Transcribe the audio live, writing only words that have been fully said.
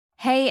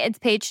Hey, it's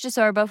Paige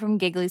DeSorbo from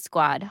Giggly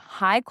Squad.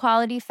 High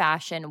quality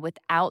fashion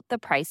without the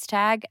price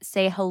tag.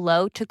 Say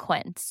hello to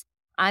Quince.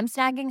 I'm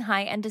snagging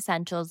high-end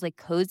essentials like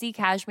cozy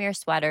cashmere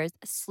sweaters,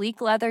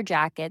 sleek leather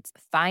jackets,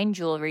 fine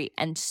jewelry,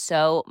 and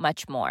so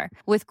much more.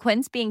 With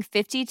Quince being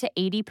 50 to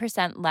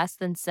 80% less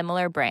than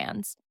similar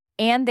brands.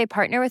 And they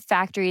partner with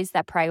factories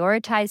that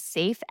prioritize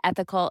safe,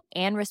 ethical,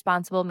 and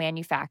responsible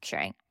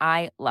manufacturing.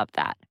 I love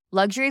that.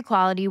 Luxury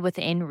quality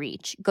within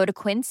reach. Go to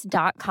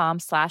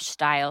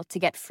quince.com/style to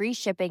get free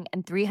shipping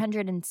and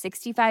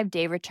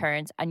 365-day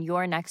returns on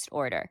your next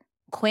order.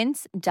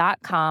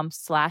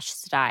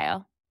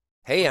 Quince.com/style.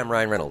 Hey, I'm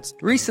Ryan Reynolds.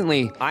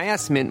 Recently, I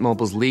asked Mint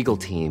Mobile's legal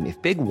team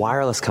if big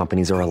wireless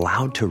companies are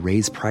allowed to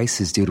raise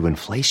prices due to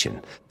inflation.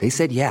 They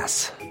said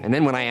yes. And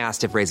then when I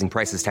asked if raising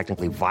prices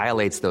technically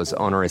violates those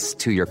onerous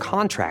two-year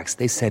contracts,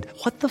 they said,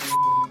 "What the f***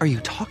 are you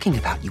talking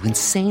about, you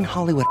insane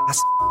Hollywood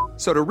ass?"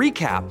 So to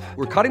recap,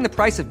 we're cutting the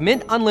price of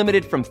Mint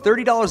Unlimited from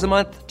 $30 a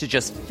month to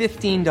just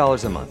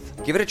 $15 a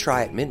month. Give it a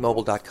try at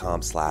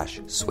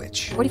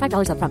mintmobile.com/switch.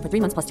 $45 up front for 3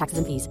 months plus taxes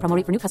and fees. Promo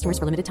rate for new customers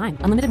for limited time.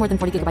 Unlimited more than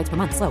 40 gigabytes per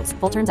month. Slows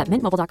full terms at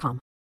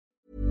mintmobile.com.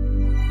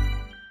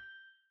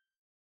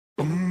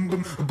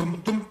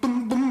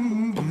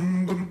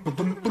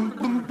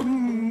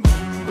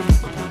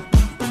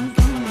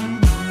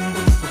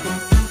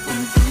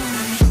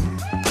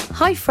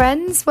 Hi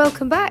friends,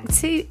 welcome back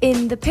to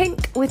In the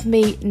Pink with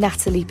me,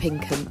 Natalie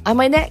Pinkham. And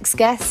my next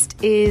guest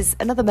is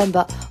another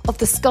member of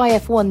the Sky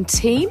F1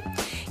 team.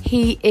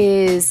 He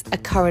is a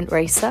current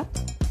racer.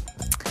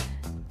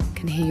 I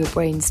can hear your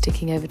brains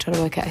ticking over trying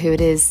to work out who it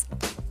is.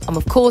 I'm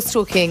of course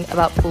talking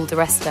about Paul di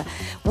Resta.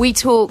 We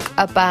talk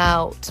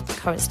about the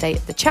current state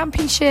of the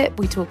championship.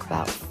 We talk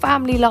about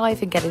family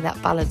life and getting that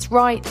balance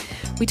right.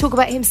 We talk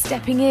about him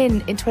stepping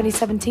in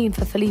 2017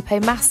 for Felipe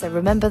Massa.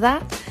 Remember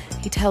that?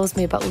 He tells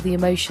me about all the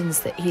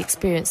emotions that he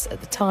experienced at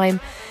the time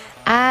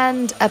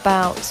and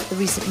about the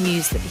recent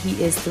news that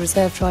he is the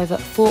reserve driver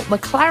for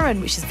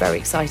McLaren, which is very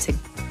exciting.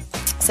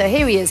 So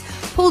here he is,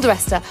 Paul di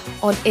Resta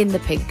on In the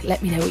Pink.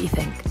 Let me know what you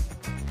think.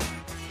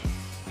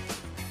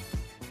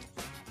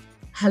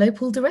 Hello,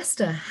 Paul di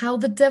Resta. How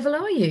the devil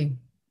are you?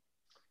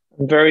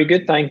 Very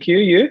good, thank you.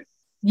 You?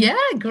 Yeah,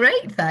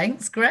 great,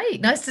 thanks.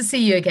 Great. Nice to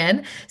see you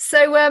again.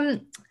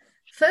 So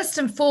first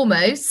and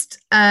foremost,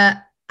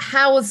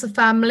 how was the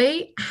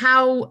family?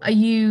 How are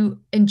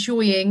you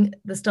enjoying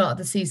the start of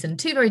the season?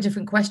 Two very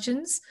different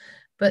questions,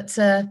 but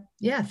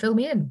fill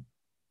me in.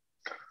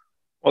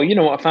 Well, you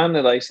know what a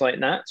family life's like,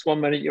 Nat. It's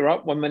 1 minute you're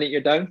up, 1 minute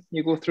you're down.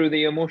 You go through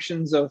the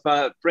emotions of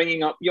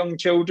bringing up young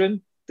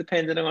children,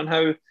 depending on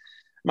how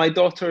my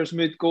daughter's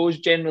mood goes,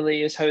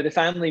 generally is how the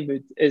family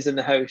mood is in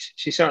the house.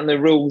 She certainly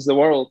rules the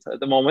world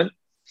at the moment.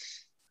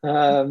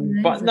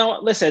 But no,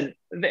 listen,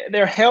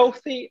 they're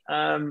healthy.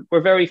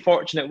 We're very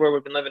fortunate where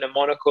we've been living in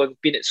Monaco.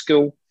 They've been at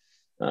school.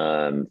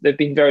 They've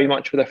been very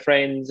much with their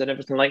friends and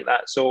everything like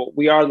that. So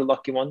we are the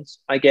lucky ones.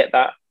 I get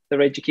that.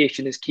 Their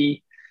education is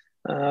key.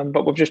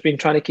 But we've just been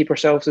trying to keep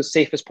ourselves as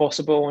safe as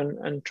possible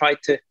and try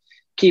to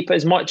keep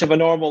as much of a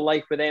normal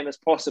life with them as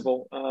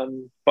possible.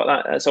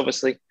 But that's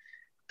obviously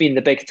been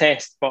the big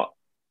test. But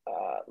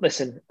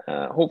listen,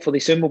 hopefully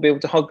soon we'll be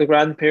able to hug the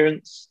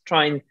grandparents,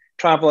 try and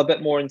travel a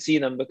bit more and see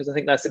them, because I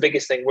think that's the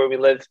biggest thing where we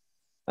live,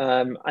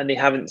 and they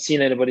haven't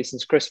seen anybody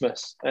since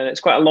Christmas, and it's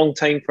quite a long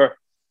time for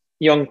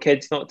young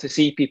kids not to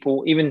see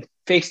people even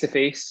face to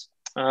face,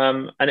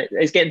 and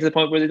it's getting to the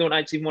point where they don't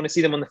actually want to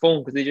see them on the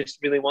phone because they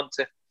just really want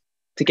to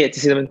get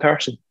to see them in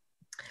person.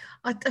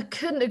 I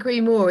couldn't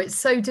agree more. It's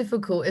so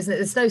difficult, isn't it?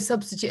 There's no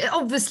substitute.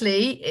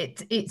 Obviously,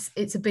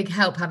 it's a big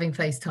help having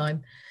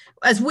FaceTime.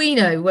 As we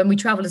know, when we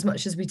travel as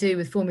much as we do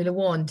with Formula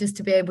One, just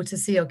to be able to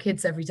see our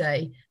kids every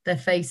day, their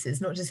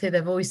faces, not just hear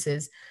their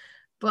voices.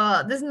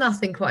 But there's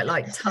nothing quite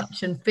like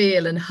touch and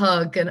feel and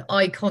hug and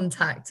eye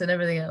contact and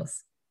everything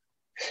else.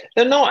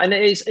 They're not, and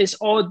it's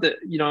odd that,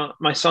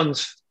 my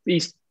son's,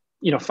 he's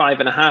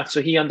 5.5,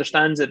 so he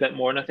understands it a bit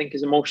more, and I think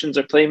his emotions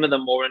are playing with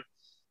him more. And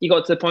he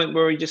got to the point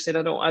where he just said,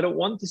 I don't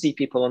want to see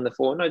people on the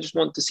phone. I just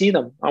want to see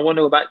them. I want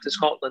to go back to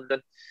Scotland,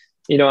 and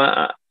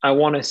I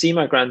want to see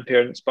my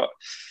grandparents. But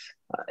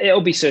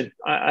it'll be soon.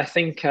 I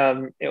think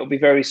it'll be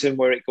very soon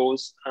where it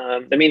goes.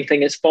 The main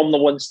thing is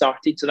Formula One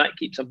started, so that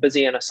keeps him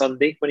busy on a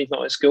Sunday when he's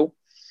not at school.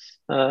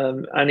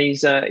 And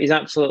he's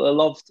absolutely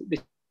loved the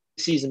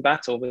season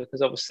battle,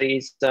 because obviously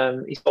he's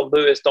got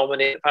Lewis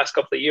dominate the past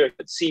couple of years.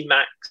 But to see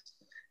Max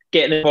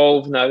getting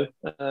involved now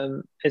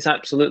is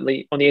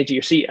absolutely on the edge of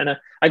your seat. And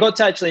I got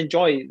to actually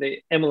enjoy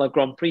the Imola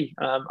Grand Prix.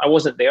 I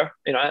wasn't there,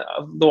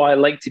 though I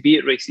like to be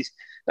at races.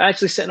 But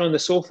actually sitting on the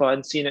sofa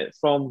and seeing it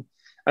from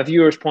a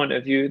viewer's point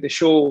of view, the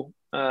show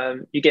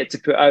you get to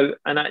put out,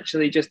 and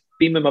actually just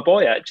being with my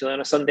boy actually on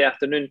a Sunday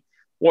afternoon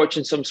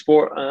watching some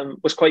sport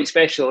was quite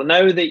special. And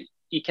now that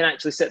you can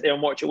actually sit there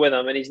and watch it with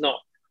him, and he's not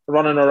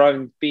running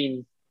around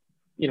being,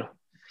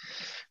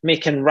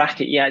 making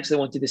racket, you actually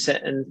wanted to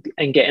sit and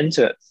get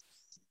into it.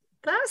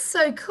 That's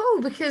so cool,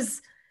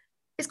 because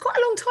it's quite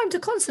a long time to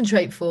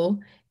concentrate for,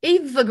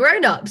 even for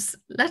grown-ups,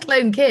 let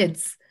alone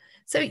kids.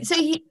 So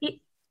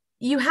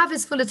you have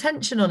his full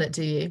attention on it,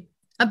 do you?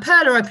 And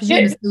Perla, I presume,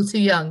 is still too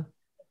young.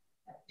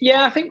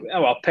 Yeah, I think,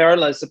 well,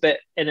 Perla's a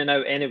bit in and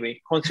out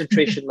anyway.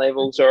 Concentration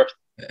levels are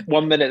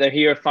 1 minute they're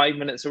here, 5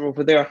 minutes are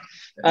over there.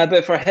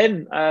 But for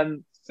him,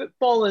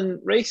 football and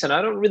racing,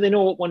 I don't really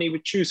know what one he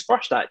would choose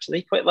first, actually.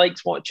 He quite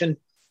likes watching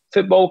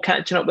football,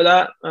 catching up with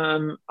that.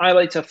 I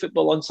like to have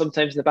football on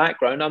sometimes in the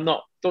background.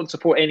 Don't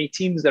support any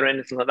teams or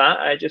anything like that.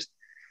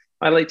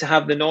 I like to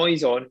have the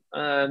noise on.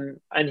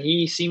 And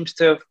he seems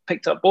to have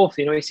picked up both.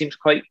 You know, he seems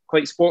quite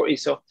sporty.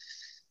 So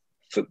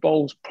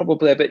football's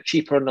probably a bit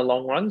cheaper in the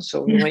long run.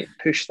 So we might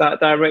push that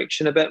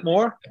direction a bit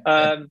more.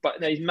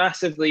 But he's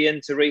massively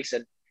into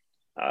racing.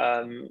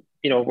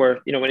 You know,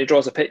 when he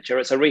draws a picture,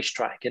 it's a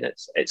racetrack and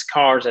it's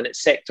cars and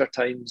it's sector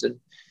times and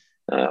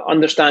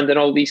understanding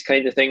all these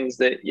kind of things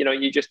that, you know,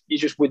 you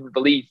just wouldn't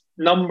believe.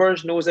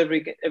 Numbers, knows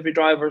every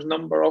driver's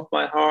number off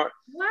by heart.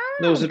 Wow.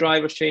 Knows the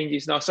driver's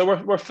changes now. So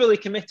we're fully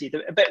committed.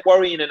 A bit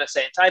worrying in a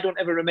sense. I don't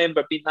ever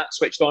remember being that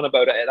switched on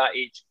about it at that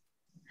age.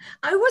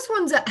 I always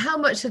wonder how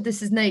much of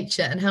this is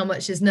nature and how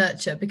much is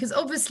nurture, because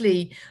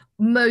obviously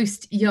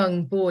most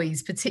young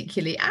boys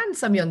particularly, and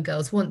some young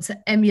girls, want to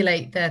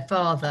emulate their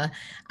father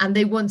and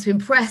they want to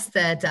impress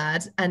their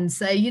dad and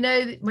say, you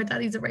know, my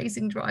daddy's a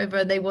racing driver,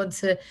 and they want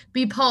to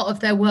be part of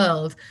their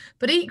world.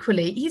 But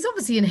equally, he's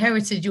obviously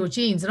inherited your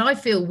genes. And I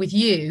feel with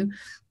you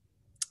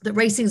that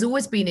racing's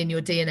always been in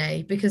your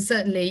DNA, because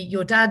certainly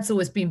your dad's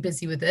always been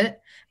busy with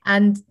it.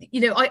 And,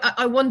 you know,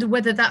 I wonder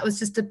whether that was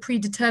just a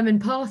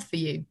predetermined path for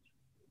you.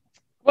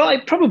 Well,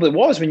 it probably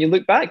was. When you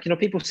look back, you know,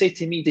 people say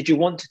to me, did you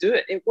want to do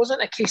it? It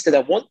wasn't a case that I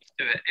want to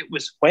do it. It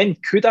was, when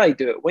could I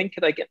do it? When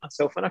could I get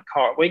myself in a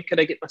car? When could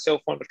I get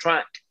myself on the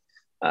track?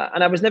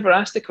 And I was never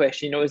asked the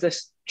question, you know, is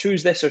this,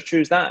 choose this or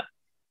choose that?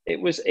 It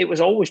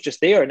was always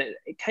just there. And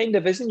it kind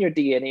of is in your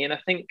DNA. And I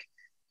think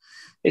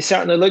it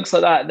certainly looks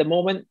like that at the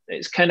moment.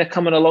 It's kind of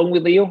coming along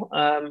with Leo.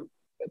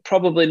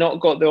 Probably not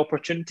got the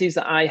opportunities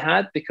that I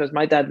had, because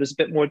my dad was a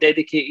bit more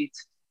dedicated,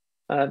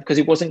 because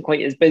he wasn't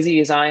quite as busy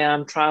as I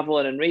am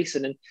traveling and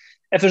racing. And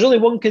if there's only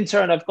one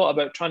concern I've got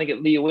about trying to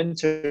get Leo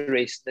into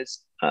racing, is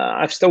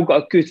I've still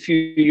got a good few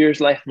years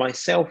left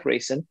myself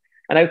racing.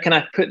 And how can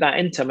I put that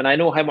into him? And I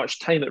know how much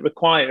time it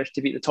requires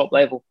to be at the top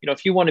level. You know,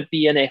 if you want to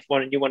be in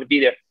F1 and you want to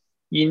be there,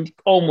 you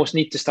almost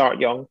need to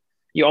start young.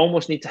 You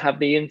almost need to have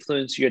the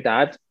influence of your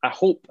dad. I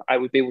hope I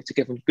would be able to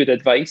give him good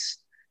advice.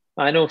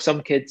 I know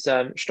some kids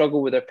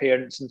struggle with their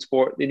parents in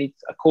sport. They need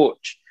a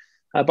coach.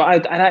 But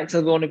I'd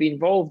actually want to be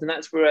involved, and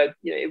that's where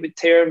it would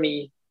tear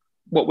me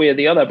what way or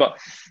the other. But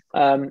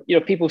you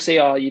know, people say,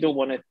 "Oh, you don't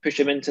want to push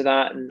him into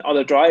that," and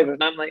other drivers,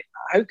 and I'm like,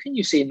 how can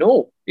you say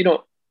no? You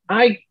know,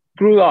 I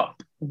grew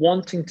up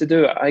wanting to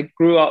do it. I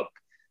grew up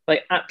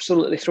like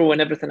absolutely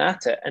throwing everything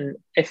at it, and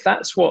if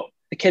that's what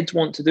the kids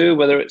want to do,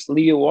 whether it's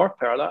Leo or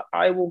Perla,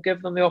 I will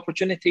give them the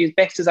opportunity as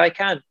best as I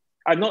can.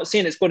 I'm not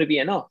saying it's going to be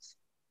enough,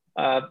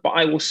 but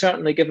I will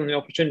certainly give them the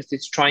opportunity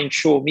to try and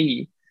show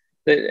me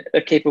that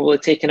they're capable of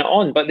taking it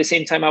on. But at the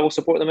same time, I will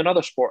support them in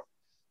other sport,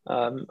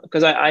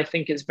 because I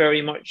think it's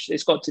very much,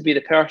 it's got to be the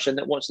person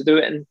that wants to do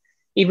it. And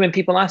even when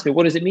people ask me,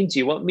 what does it mean to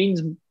you? Well, it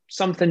means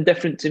something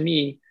different to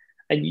me.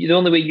 And the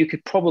only way you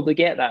could probably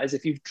get that is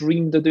if you've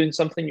dreamed of doing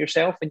something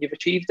yourself and you've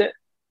achieved it.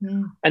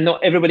 And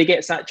not everybody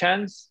gets that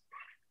chance.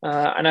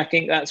 And I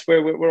think that's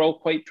where we're all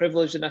quite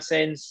privileged in a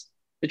sense,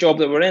 the job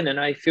that we're in. And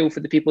I feel for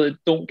the people that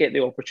don't get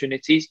the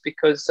opportunities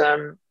because,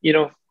 you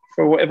know,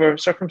 for whatever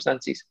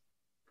circumstances.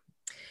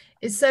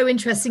 It's so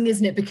interesting,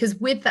 isn't it? Because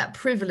with that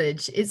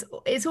privilege,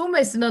 it's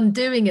almost an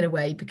undoing in a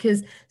way,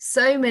 because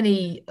so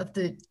many of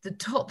the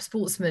top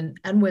sportsmen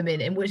and women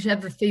in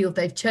whichever field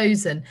they've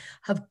chosen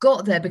have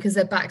got there because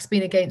their back's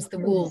been against the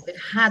wall. They've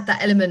had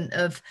that element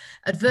of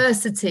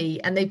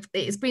adversity, and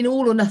it's been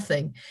all or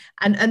nothing.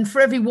 And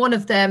for every one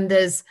of them,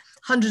 there's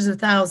hundreds of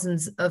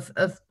thousands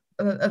of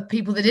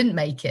people that didn't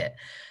make it.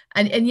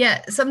 And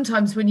yet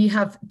sometimes when you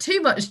have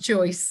too much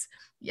choice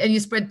and you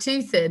spread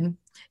too thin,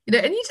 you know,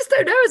 and you just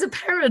don't know as a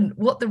parent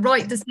what the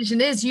right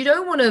decision is. You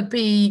don't want to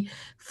be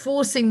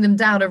forcing them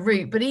down a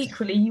route, but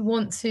equally you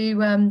want to,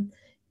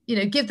 you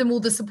know, give them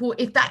all the support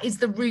if that is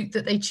the route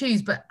that they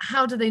choose. But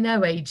how do they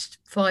know aged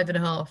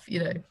 5.5? You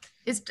know,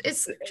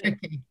 it's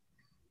tricky.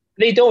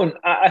 They don't.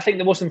 I think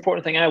the most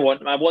important thing I want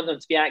them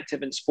to be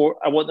active in sport.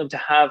 I want them to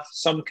have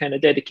some kind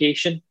of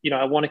dedication. You know,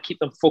 I want to keep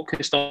them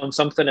focused on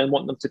something and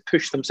want them to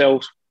push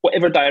themselves,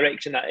 whatever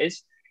direction that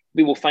is.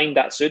 We will find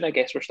that soon. I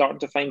guess we're starting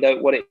to find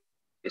out what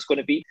it's going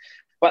to be.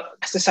 But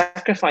that's the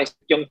sacrifice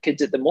young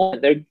kids at the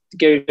moment.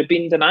 They're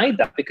being denied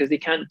that because they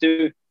can't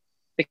be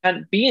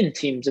in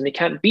teams and they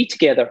can't be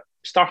together,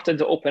 starting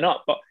to open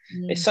up. But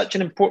it's such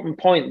an important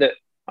point that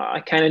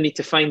I kind of need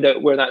to find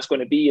out where that's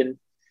going to be. And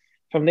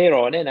from there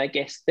on in, I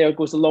guess there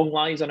goes the long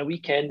lives on a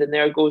weekend, and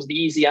there goes the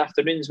easy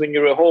afternoons when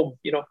you're at home.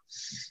 You know,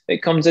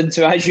 it comes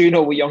into, as you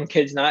know, with young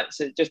kids,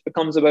 Nats, it just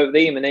becomes about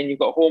them, and then you've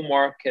got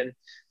homework, and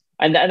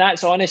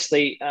that's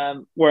honestly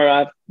where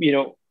I've, you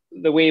know,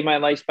 the way my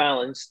life's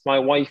balanced. My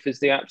wife is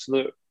the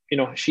absolute, you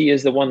know, she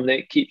is the one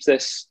that keeps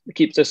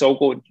this all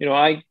going. You know,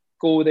 I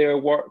go there,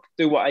 work,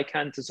 do what I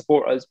can to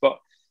support us, but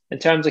in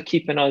terms of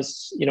keeping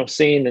us,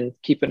 sane and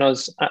keeping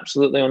us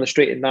absolutely on the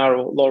straight and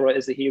narrow, Laura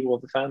is the hero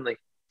of the family.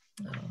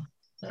 Oh,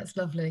 that's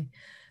lovely.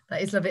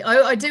 That is lovely.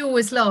 I do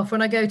always laugh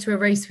when I go to a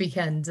race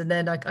weekend and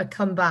then I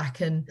come back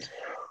and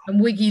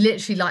Wiggy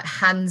literally like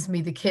hands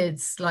me the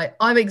kids. Like,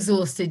 I'm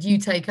exhausted, you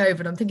take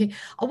over. And I'm thinking,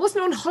 I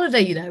wasn't on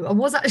holiday, I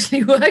was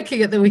actually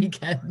working at the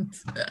weekend.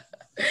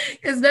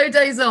 There's no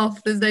days off.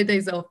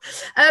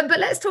 But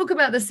let's talk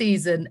about the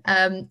season.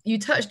 You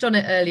touched on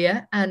it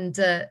earlier and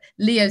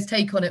Leo's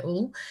take on it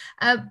all.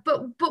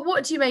 But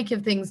what do you make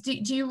of things? Do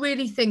you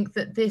really think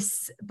that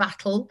this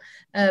battle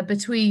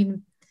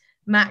between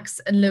Max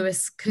and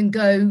Lewis can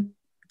go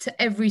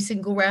to every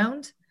single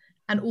round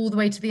and all the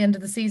way to the end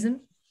of the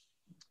season?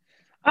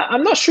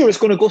 I'm not sure it's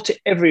going to go to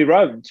every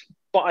round,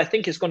 but I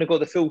think it's going to go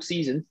the full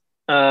season.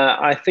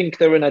 I think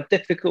they're in a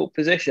difficult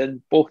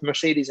position, both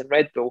Mercedes and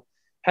Red Bull.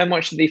 How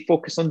much do they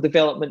focus on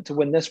development to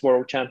win this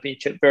World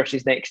Championship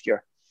versus next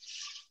year?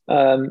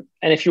 And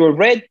if you were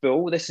Red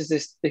Bull, this is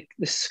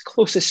this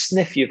closest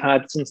sniff you've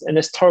had since in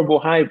this turbo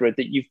hybrid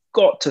that you've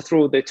got to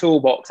throw the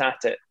toolbox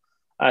at it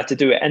to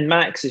do it. And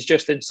Max is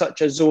just in such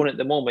a zone at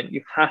the moment.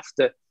 You have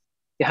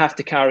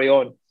to carry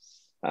on.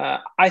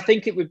 I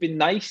think it would be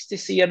nice to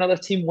see another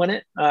team win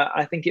it.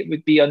 I think it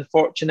would be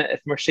unfortunate if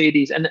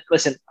Mercedes, and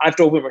listen, I've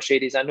drove with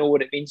Mercedes, I know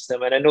what it means to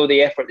them and I know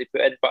the effort they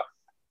put in, but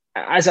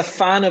as a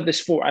fan of the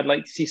sport, I'd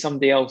like to see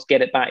somebody else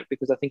get it back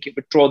because I think it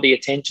would draw the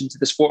attention to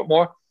the sport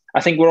more.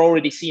 I think we're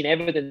already seeing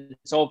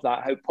evidence of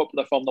that, how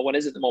popular Formula One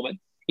is at the moment,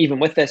 even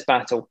with this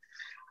battle.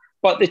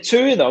 But the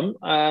two of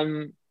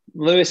them,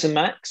 Lewis and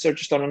Max, are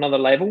just on another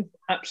level,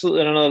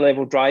 absolutely on another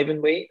level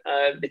driving way.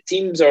 The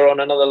teams are on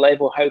another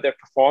level, how they're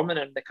performing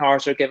and the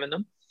cars are giving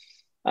them.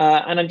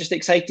 And I'm just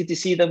excited to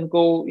see them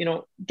go,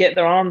 get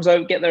their arms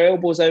out, get their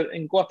elbows out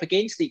and go up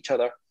against each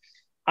other.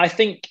 I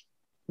think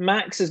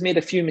Max has made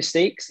a few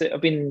mistakes that have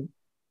been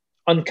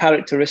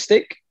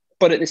uncharacteristic,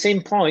 but at the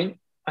same point,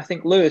 I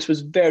think Lewis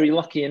was very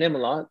lucky in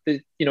Imola.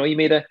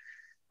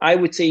 I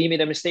would say he made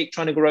a mistake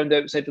trying to go around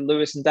outside of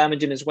Lewis and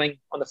damaging his wing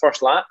on the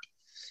first lap.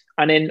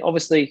 And then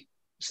obviously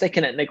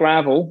sticking it in the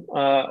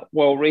gravel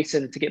while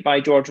racing to get by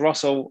George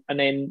Russell. And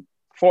then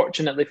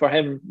fortunately for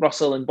him,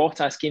 Russell and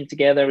Bottas came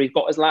together. He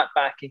got his lap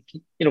back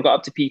and got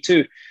up to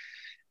P2.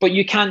 But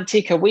you can't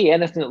take away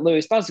anything that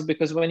Lewis does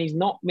because when he's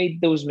not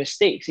made those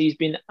mistakes, he's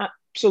been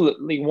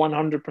absolutely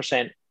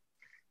 100%.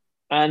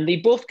 And they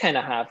both kind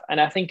of have.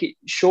 And I think it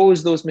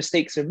shows those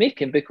mistakes they're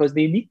making because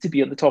they need to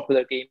be at the top of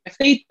their game. If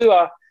they do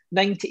a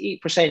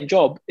 98%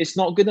 job, it's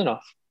not good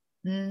enough.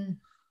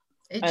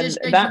 It just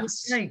shows you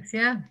mistakes,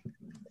 yeah.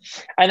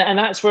 And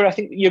that's where I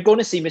think you're going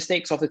to see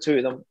mistakes of the two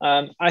of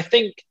them. I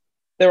think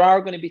there are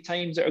going to be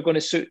times that are going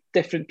to suit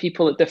different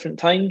people at different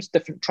times,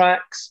 different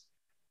tracks.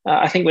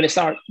 I think when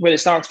it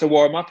starts to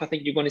warm up, I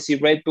think you're going to see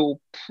Red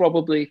Bull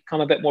probably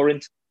come a bit more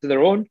into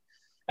their own.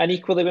 And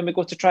equally, when we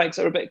go to tracks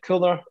that are a bit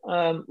cooler,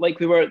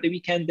 like we were at the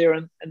weekend there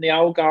in the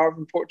Algarve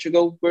in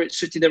Portugal, where it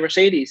suited the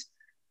Mercedes,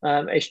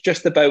 it's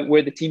just about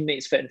where the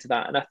teammates fit into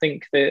that. And I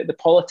think the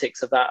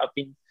politics of that have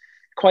been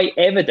quite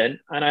evident.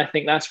 And I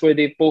think that's where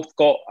they've both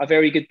got a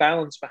very good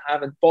balance for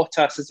having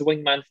Bottas as the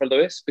wingman for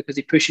Lewis because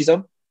he pushes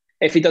him.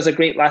 If he does a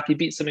great lap, he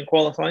beats him in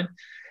qualifying.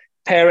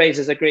 Perez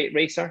is a great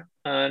racer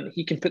and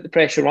he can put the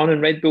pressure on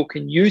and Red Bull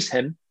can use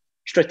him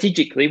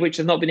strategically, which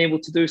they've not been able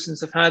to do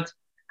since they've had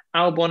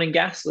Albon and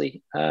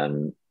Gasly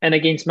and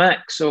against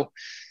Max. So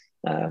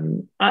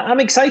I'm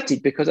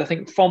excited because I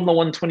think Formula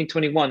One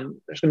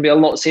 2021, there's going to be a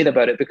lot said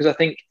about it because I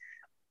think,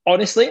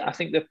 honestly, I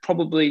think they're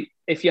probably,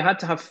 if you had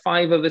to have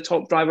 5 of the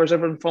top drivers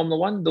ever in Formula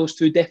One, those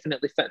two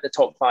definitely fit the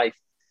top 5.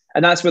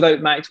 And that's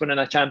without Max winning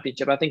a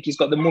championship. I think he's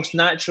got the most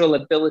natural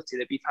ability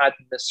that we've had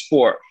in this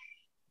sport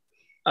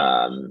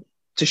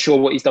to show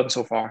what he's done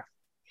so far.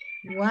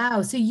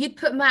 Wow. So you'd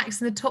put Max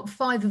in the top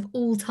 5 of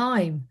all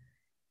time?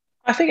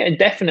 I think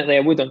definitely I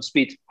would on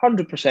speed,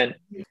 100%.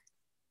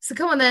 So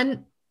come on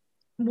then,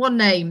 one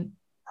name,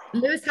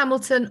 Lewis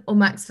Hamilton or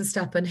Max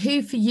Verstappen?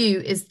 Who for you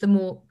is the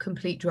more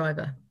complete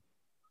driver?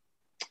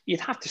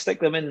 You'd have to stick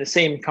them in the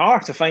same car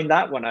to find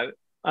that one out.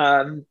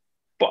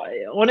 But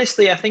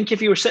honestly, I think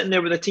if you were sitting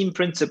there with a team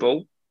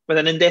principal, with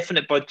an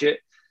indefinite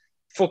budget,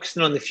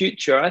 focusing on the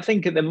future, I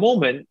think at the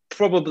moment,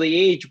 probably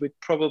age would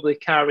probably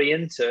carry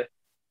into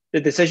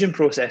the decision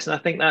process. And I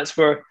think that's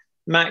where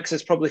Max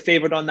is probably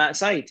favoured on that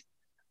side.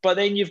 But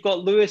then you've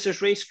got Lewis's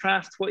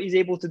racecraft, what he's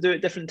able to do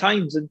at different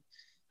times. And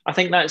I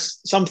think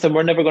that's something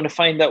we're never going to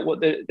find out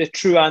what the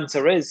true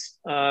answer is,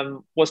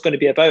 what's going to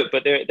be about.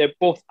 But they're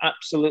both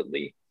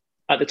absolutely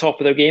at the top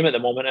of their game at the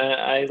moment.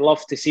 I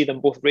love to see them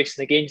both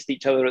racing against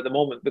each other at the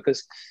moment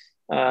because,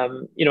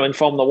 in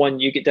Formula One,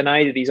 you get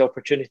denied these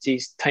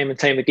opportunities time and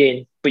time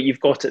again, but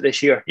you've got it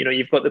this year.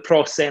 You've got the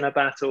Prost-Senna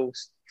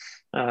battles.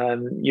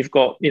 You've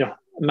got,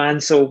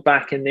 Mansell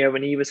back in there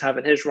when he was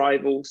having his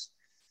rivals.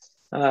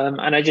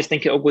 And I just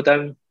think it'll go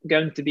down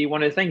to be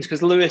one of the things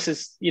because Lewis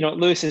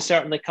is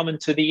certainly coming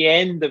to the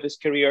end of his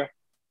career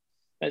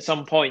at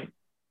some point.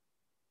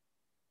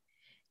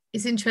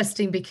 It's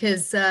interesting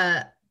because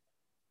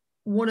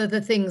one of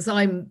the things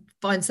I'm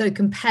find so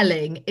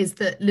compelling is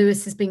that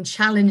Lewis is being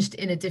challenged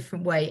in a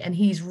different way, and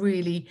he's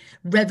really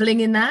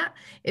reveling in that.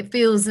 It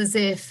feels as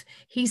if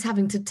he's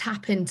having to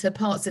tap into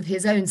parts of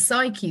his own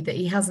psyche that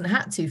he hasn't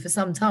had to for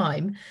some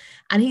time,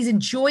 and he's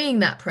enjoying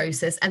that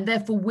process, and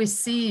therefore we're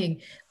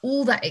seeing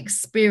all that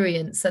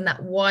experience and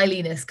that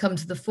wiliness come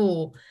to the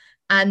fore.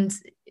 And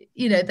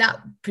you know,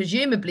 that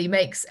presumably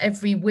makes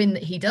every win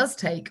that he does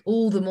take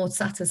all the more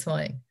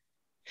satisfying.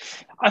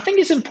 I think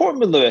it's important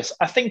with Lewis.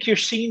 I think you're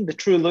seeing the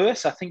true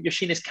Lewis. I think you're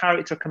seeing his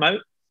character come out.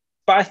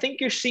 But I think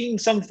you're seeing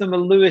something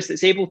with Lewis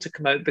that's able to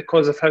come out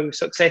because of how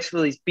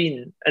successful he's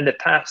been in the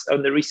past, or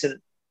in the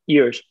recent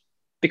years.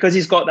 Because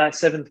he's got that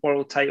 7th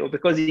world title,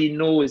 because he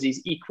knows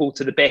he's equal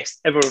to the best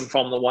ever in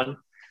Formula One.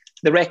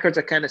 The records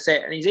are kind of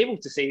set, and he's able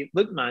to say,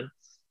 look, man,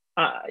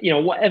 you know,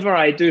 whatever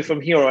I do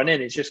from here on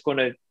in is just going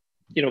to,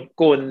 you know,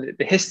 go in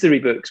the history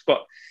books.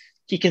 But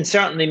he can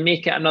certainly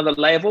make it another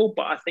level.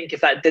 But I think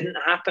if that didn't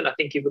happen, I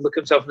think he would look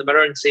himself in the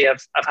mirror and say,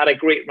 I've had a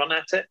great run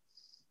at it.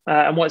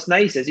 And what's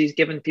nice is he's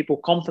giving people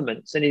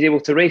compliments, and he's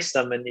able to race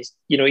them. And he's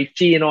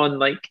cheering on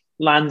like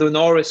Lando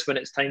Norris when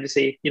it's time to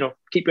say, you know,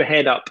 keep your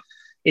head up.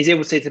 He's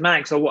able to say to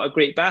Max, oh, what a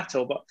great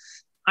battle. But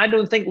I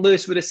don't think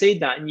Lewis would have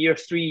said that in year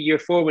 3, year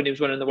 4 when he was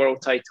winning the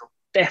world title.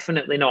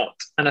 Definitely not.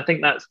 And I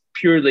think that's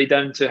purely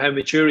down to how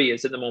mature he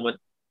is at the moment.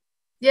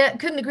 Yeah,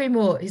 couldn't agree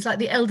more. He's like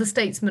the elder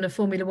statesman of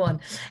Formula One.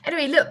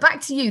 Anyway, look,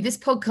 back to you. This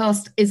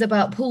podcast is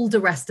about Paul di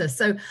Resta.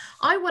 So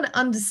I want to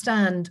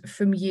understand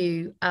from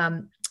you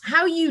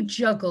how you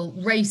juggle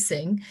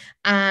racing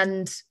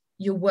and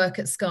your work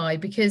at Sky,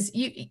 because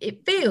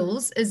it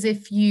feels as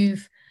if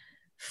you've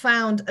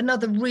found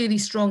another really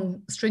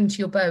strong string to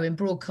your bow in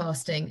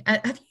broadcasting.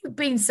 Have you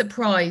been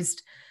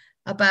surprised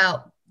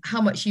about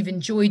how much you've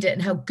enjoyed it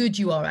and how good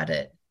you are at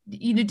it?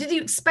 You know, did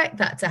you expect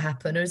that to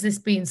happen, or has this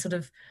been sort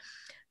of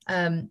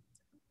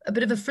a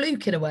bit of a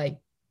fluke in a way?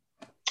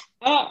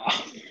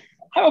 I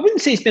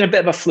wouldn't say it's been a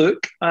bit of a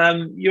fluke.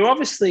 You're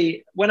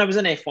obviously, when I was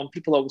in F1,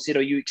 people always said,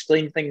 oh, you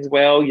explain things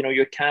well, you know,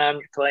 you're calm,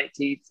 you're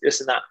collected, this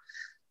and that.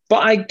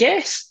 But I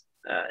guess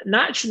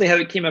naturally how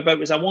it came about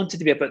was I wanted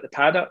to be about the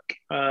paddock.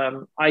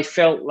 I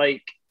felt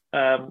like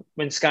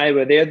when Sky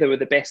were there, they were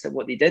the best at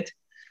what they did.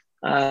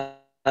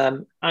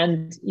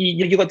 And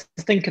you got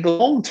to think of the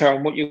long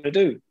term, what you're going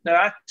to do. Now,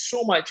 I put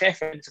so much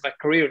effort into my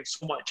career and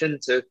so much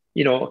into,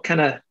 you know,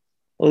 kind of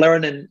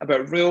learning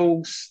about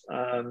rules,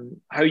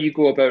 how you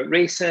go about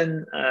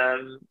racing,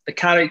 the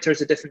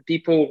characters of different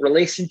people,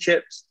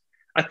 relationships.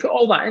 I put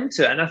all that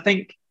into it. And I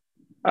think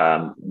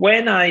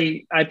when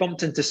I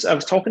bumped into Simon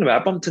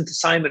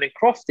and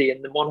Crofty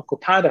in the Monaco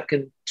paddock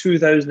in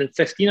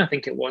 2015, I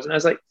think it was. And I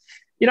was like,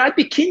 you know, I'd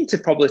be keen to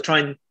probably try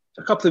and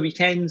a couple of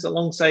weekends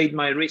alongside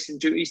my racing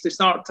duties to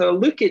start to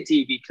look at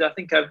TV, because I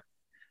think I'd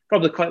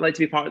probably quite like to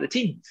be part of the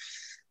team.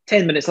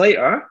 10 minutes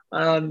later,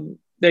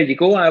 there you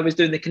go. I was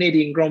doing the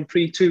Canadian Grand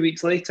Prix 2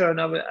 weeks later,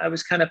 and I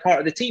was kind of part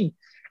of the team.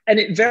 And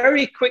it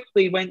very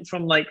quickly went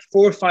from like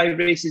 4 or 5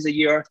 races a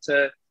year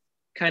to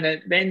kind of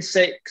then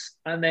 6.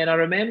 And then I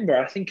remember,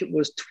 I think it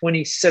was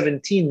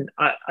 2017,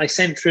 I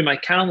sent through my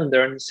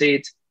calendar and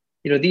said,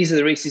 you know, these are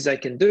the races I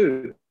can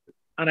do.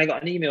 And I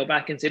got an email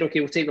back and said, okay,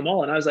 we'll take them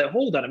all. And I was like,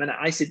 hold on a minute.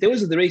 I said,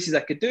 those are the races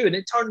I could do. And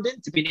it turned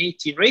into being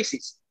 18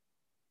 races.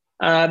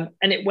 And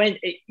it went,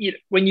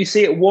 when you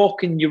say it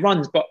walk and you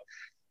runs, but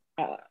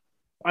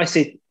I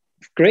said,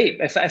 great.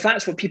 If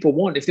that's what people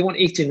want, if they want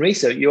 18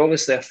 races, you're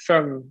obviously a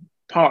firm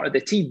part of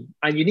the team,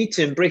 and you need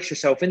to embrace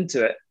yourself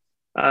into it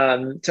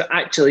to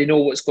actually know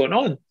what's going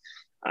on.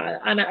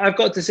 And I've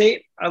got to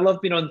say, I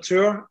love being on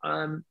tour.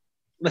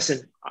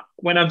 Listen,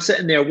 when I'm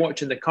sitting there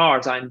watching the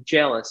cars, I'm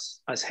jealous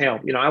as hell.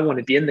 You know, I want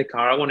to be in the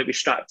car. I want to be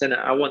strapped in it.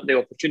 I want the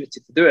opportunity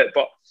to do it.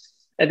 But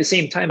at the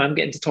same time, I'm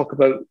getting to talk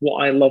about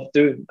what I love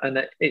doing.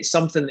 And it's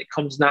something that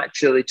comes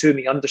naturally to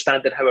me,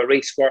 understanding how a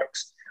race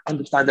works,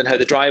 understanding how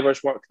the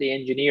drivers work, the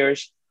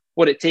engineers,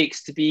 what it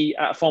takes to be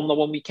at a Formula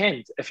One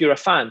weekend, if you're a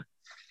fan.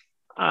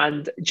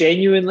 And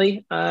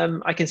genuinely,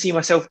 I can see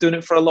myself doing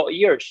it for a lot of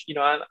years. You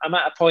know, I'm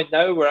at a point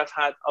now where I've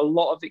had a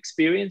lot of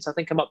experience. I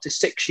think I'm up to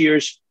 6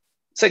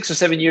 or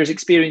 7 years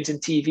experience in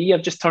TV.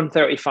 I've just turned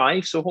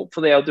 35. So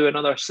hopefully I'll do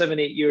another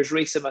 7-8 years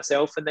racing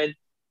myself and then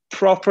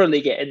properly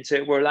get into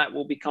it where that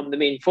will become the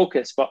main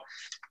focus. But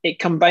it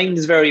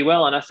combines very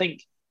well. And I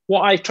think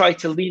what I try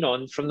to lean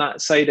on from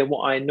that side and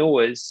what I know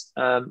is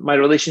my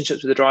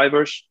relationships with the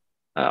drivers,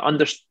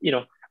 and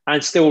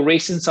still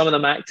racing some of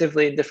them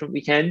actively in different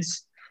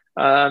weekends.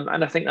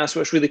 And I think that's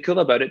what's really cool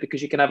about it,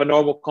 because you can have a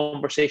normal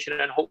conversation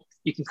and hope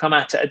you can come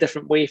at it a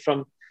different way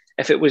from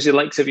if it was the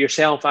likes of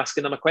yourself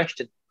asking them a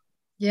question.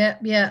 Yeah,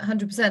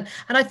 100%.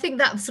 And I think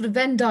that sort of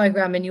Venn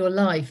diagram in your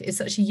life is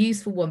such a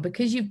useful one,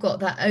 because you've got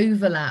that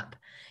overlap.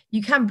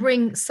 You can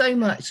bring so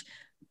much,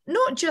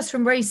 not just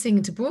from racing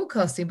into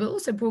broadcasting, but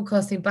also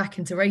broadcasting back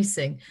into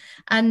racing.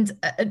 And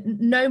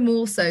no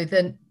more so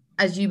than,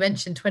 as you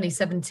mentioned,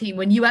 2017,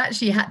 when you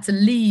actually had to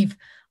leave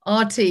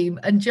our team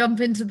and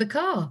jump into the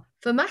car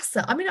for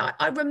Massa. I mean,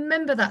 I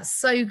remember that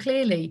so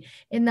clearly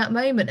in that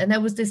moment. And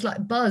there was this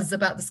like buzz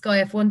about the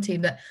Sky F1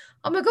 team that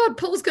oh my God,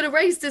 Paul's going to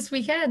race this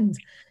weekend.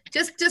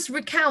 Just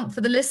recount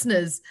for the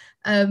listeners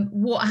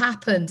what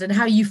happened and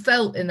how you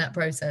felt in that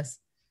process.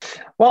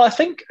 Well, I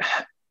think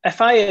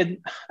if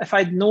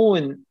I'd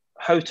known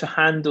how to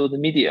handle the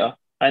media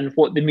and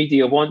what the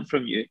media want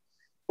from you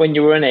when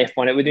you were in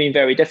F1, it would have been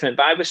very different.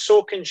 But I was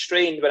so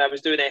constrained when I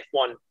was doing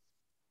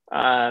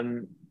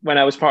F1, when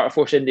I was part of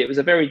Force India. It was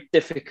a very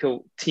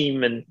difficult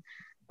team and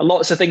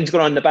lots of things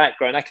going on in the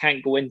background I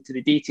can't go into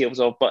the details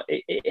of, but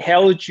it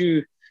held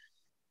you,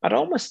 I'd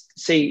almost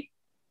say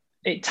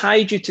it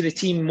tied you to the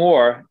team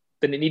more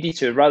than it needed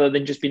to, rather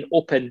than just being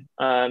open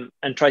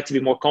and try to be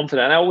more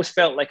confident. And I always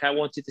felt like I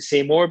wanted to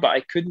say more, but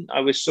I couldn't.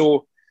 I was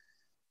so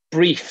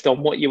briefed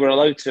on what you were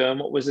allowed to and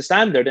what was the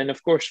standard. And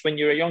of course, when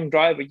you're a young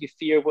driver, you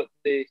fear what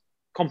the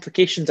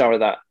complications are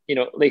of that,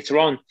 later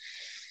on.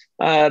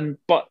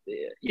 But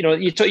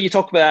you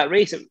talk about that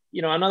race.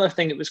 Another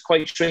thing that was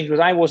quite strange was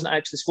I wasn't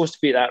actually supposed to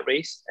be at that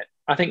race.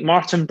 I think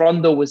Martin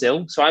Brundle was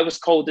ill, so I was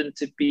called in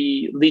to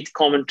be lead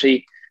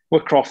commentary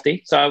with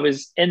Crofty. So I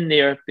was in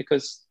there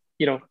because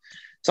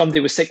somebody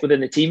was sick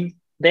within the team.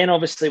 Then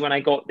obviously when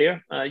I got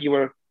there, you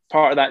were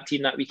part of that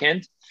team that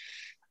weekend,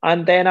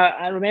 and then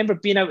I remember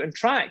being out on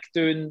track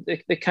doing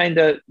the kind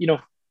of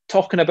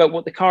talking about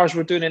what the cars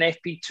were doing in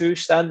FP2,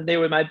 standing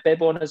there with my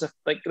bib on as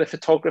the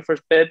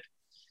photographer's bib,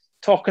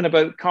 talking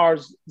about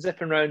cars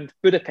zipping around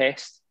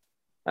Budapest.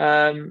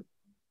 And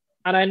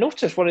I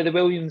noticed one of the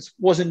Williams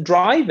wasn't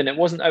driving, it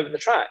wasn't out on the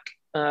track.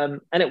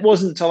 And it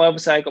wasn't until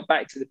obviously I got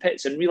back to the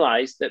pits and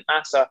realised that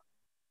Massa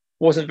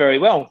wasn't very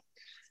well.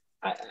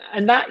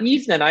 And that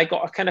evening I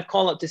got a kind of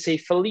call up to say,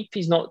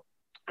 Felipe's not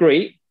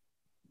great.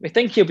 We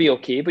think he'll be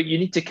okay, but you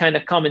need to kind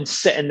of come and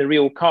sit in the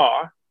real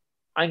car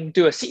and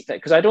do a seat fit.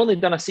 Because I'd only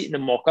done a seat in the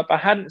mock-up. I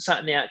hadn't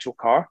sat in the actual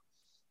car.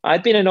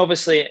 I'd been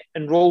obviously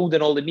enrolled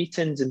in all the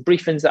meetings and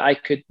briefings that I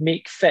could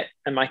make fit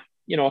in my,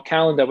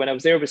 calendar when I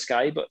was there with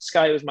Sky, but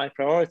Sky was my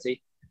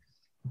priority.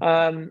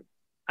 And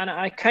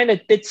I kind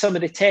of did some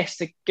of the tests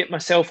to get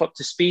myself up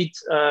to speed.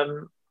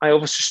 I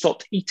obviously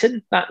stopped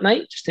eating that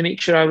night just to make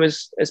sure I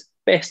was as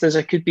best as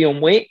I could be on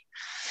weight.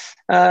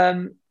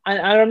 And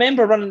I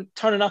remember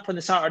turning up on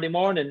the Saturday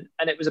morning,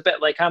 and it was a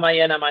bit like, am I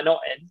in, am I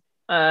not in?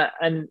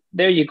 And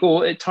there you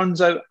go. It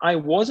turns out I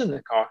was in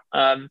the car.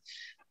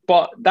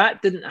 But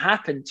that didn't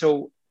happen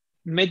till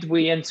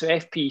midway into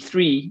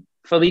FP3.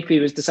 Felipe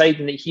was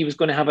deciding that he was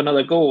going to have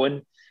another go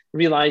and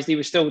realised he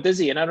was still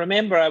dizzy. And I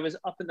remember I was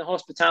up in the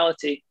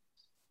hospitality,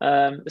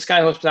 the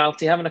Sky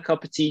Hospitality, having a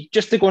cup of tea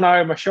just to go and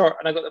iron my shirt.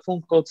 And I got the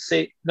phone call to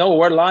say, no,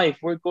 we're live.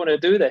 We're going to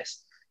do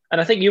this. And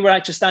I think you were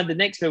actually standing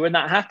next to me when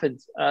that happened,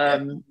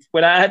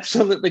 when I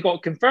absolutely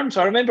got confirmed.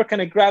 So I remember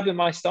kind of grabbing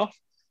my stuff.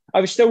 I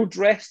was still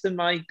dressed in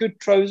my good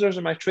trousers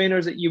and my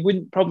trainers that you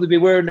wouldn't probably be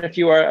wearing if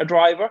you were a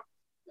driver.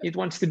 You'd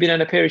wanted to be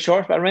in a pair of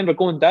shorts, but I remember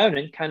going down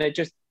and kind of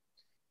just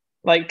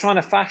trying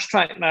to fast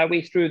track my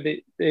way through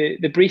the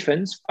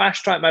briefings,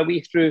 fast track my way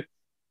through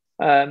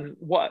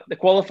what the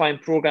qualifying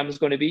program is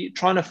going to be,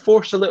 trying to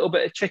force a little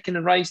bit of chicken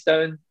and rice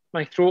down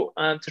my throat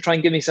to try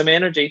and give me some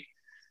energy.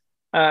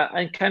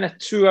 And kind of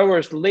 2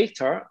 hours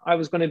later, I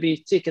was going to be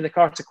taking the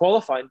car to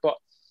qualifying. But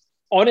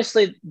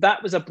honestly,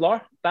 that was a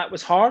blur. That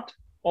was hard.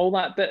 All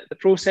that bit, the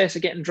process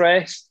of getting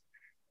dressed.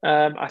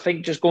 I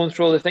think just going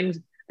through all the things.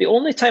 The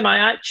only time I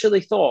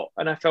actually thought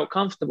and I felt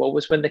comfortable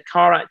was when the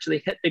car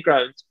actually hit the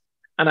ground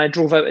and I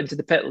drove out into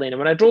the pit lane. And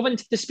when I drove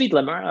into the speed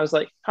limit, I was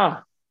like,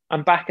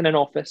 I'm back in an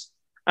office.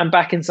 I'm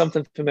back in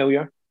something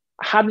familiar.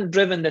 I hadn't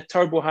driven the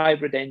turbo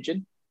hybrid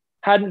engine,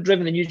 hadn't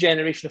driven the new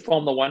generation of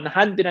Formula One,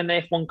 hadn't been in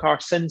an F1 car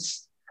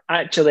since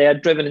actually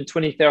I'd driven in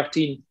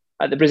 2013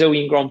 at the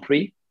Brazilian Grand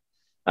Prix.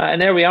 And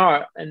there we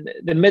are in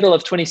the middle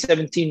of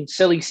 2017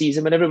 silly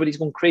season when everybody's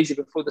going crazy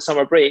before the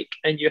summer break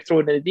and you're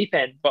thrown in the deep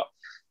end. But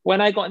when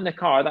I got in the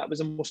car, that was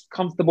the most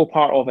comfortable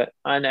part of it.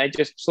 And I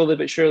just slowly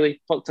but surely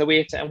plucked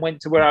away at it and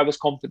went to where I was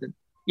confident.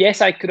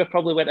 Yes, I could have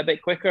probably went a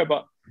bit quicker,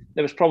 but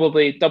there was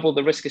probably double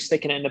the risk of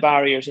sticking it in the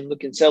barriers and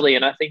looking silly.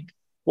 And I think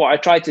what I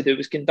tried to do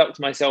was conduct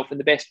myself in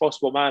the best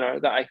possible manner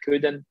that I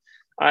could. And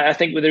I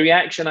think with the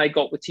reaction I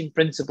got with team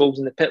principals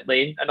in the pit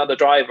lane and other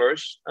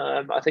drivers,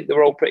 I think they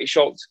were all pretty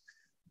shocked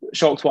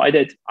what I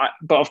did.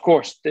 But of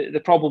course,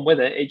 the problem with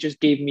it just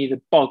gave me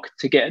the bug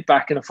to get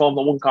back in a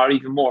Formula One car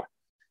even more.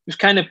 It was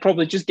kind of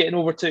probably just getting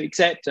over to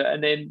accept it.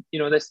 And then,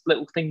 this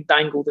little thing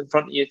dangled in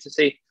front of you to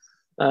say.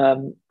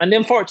 And the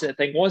unfortunate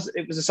thing was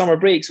it was a summer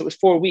break. So it was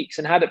 4 weeks.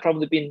 And had it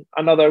probably been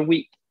another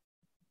week,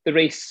 the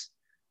race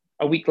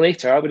a week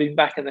later, I would have been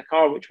back in the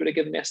car, which would have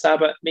given me a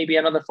stab at maybe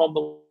another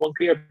Formula One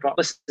career. But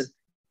listen,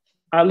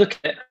 I look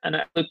at it and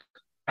I look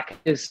back,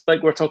 it's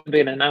like we're talking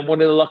about, and I'm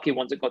one of the lucky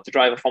ones that got to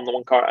drive a Formula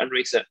One car and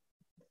race it.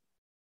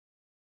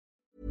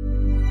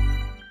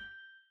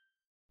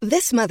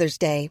 This Mother's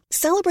Day,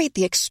 celebrate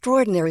the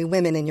extraordinary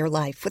women in your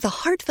life with a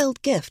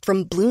heartfelt gift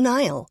from Blue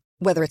Nile.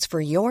 Whether it's for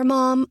your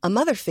mom, a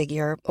mother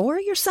figure, or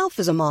yourself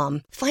as a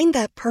mom, find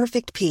that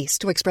perfect piece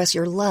to express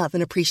your love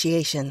and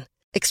appreciation.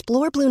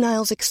 Explore Blue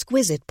Nile's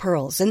exquisite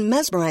pearls and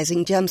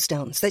mesmerizing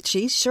gemstones that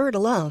she's sure to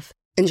love.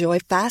 Enjoy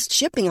fast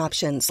shipping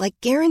options like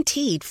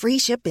guaranteed free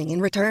shipping and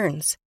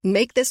returns.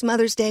 Make this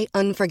Mother's Day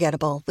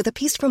unforgettable with a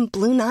piece from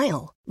Blue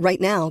Nile.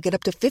 Right now, get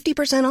up to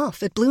 50%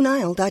 off at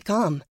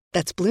BlueNile.com.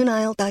 That's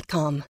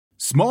BlueNile.com.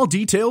 Small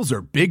details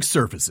are big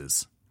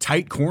surfaces.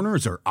 Tight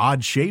corners are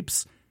odd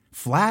shapes.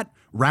 Flat,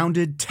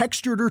 rounded,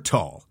 textured, or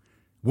tall.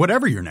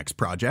 Whatever your next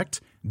project,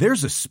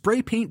 there's a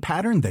spray paint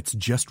pattern that's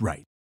just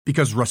right.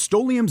 Because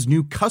Rust-Oleum's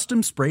new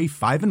Custom Spray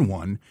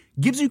 5-in-1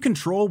 gives you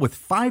control with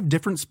 5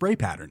 different spray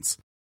patterns.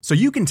 So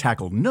you can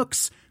tackle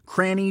nooks,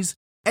 crannies,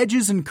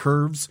 edges, and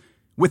curves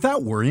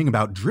without worrying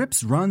about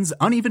drips, runs,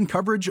 uneven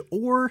coverage,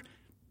 or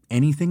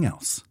anything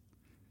else.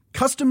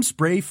 Custom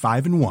Spray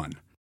 5-in-1.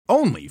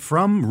 Only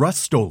from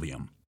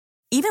Rust-Oleum.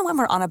 Even when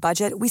we're on a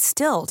budget, we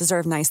still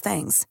deserve nice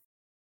things.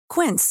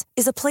 Quince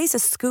is a place to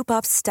scoop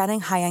up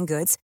stunning high-end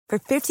goods for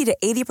 50 to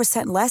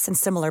 80% less than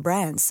similar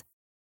brands.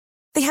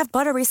 They have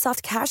buttery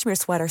soft cashmere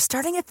sweaters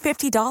starting at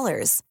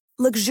 $50,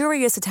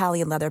 luxurious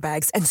Italian leather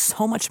bags, and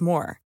so much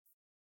more.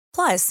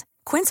 Plus,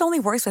 Quince only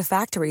works with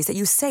factories that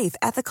use safe,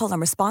 ethical,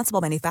 and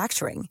responsible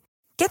manufacturing.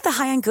 Get the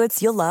high-end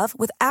goods you'll love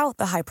without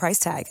the high price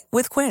tag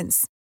with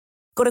Quince.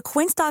 Go to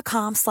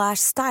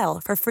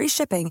quince.com/style for free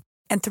shipping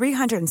and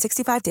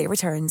 365-day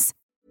returns.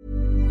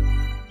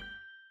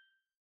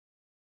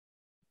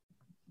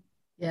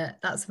 Yeah,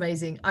 that's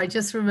amazing. I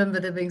just remember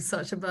there being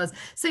such a buzz.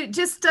 So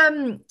just,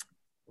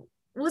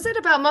 was it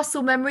about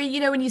muscle memory? You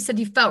know, when you said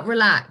you felt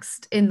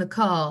relaxed in the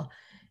car,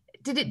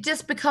 did it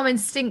just become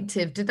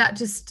instinctive? Did that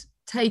just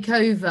take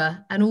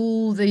over and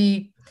all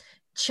the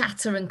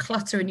chatter and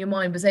clutter in your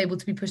mind was able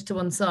to be pushed to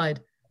one side?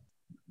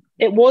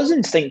 It was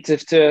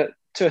instinctive to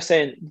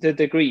the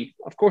degree.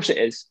 Of course it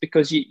is,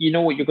 because you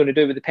know what you're going to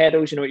do with the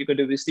pedals, you know what you're going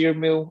to do with the steering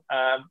wheel.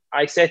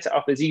 I set it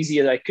up as easy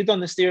as I could on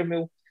the steering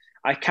wheel.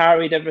 I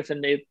carried everything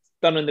they'd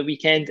done on the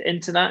weekend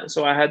into that,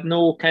 so I had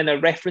no kind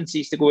of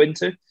references to go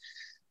into.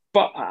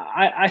 But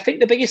I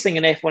think the biggest thing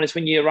in F1 is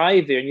when you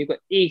arrive there and you've got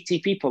 80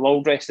 people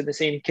all dressed in the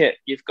same kit.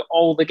 You've got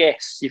all the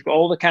guests, you've got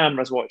all the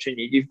cameras watching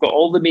you, you've got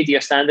all the media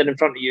standing in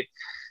front of you.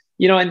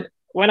 You know, and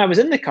when I was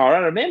in the car, I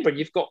remember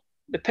you've got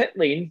the pit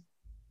lane,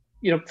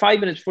 5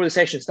 minutes before the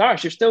session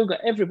starts, you've still got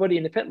everybody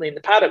in the pit lane,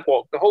 the paddock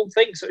walk, the whole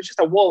thing. So it's just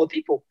a wall of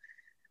people.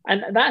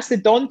 And that's the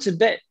daunting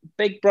bit.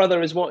 Big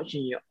Brother is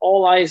watching you.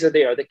 All eyes are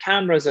there. The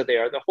cameras are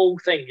there. The whole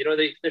thing.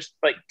 There's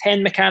like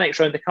 10 mechanics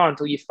around the car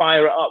until you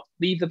fire it up,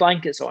 leave the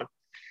blankets on.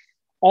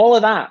 All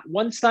of that,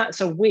 once that's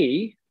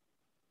away,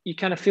 you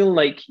kind of feel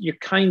like you're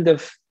kind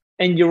of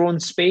in your own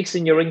space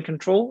and you're in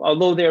control,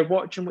 although they're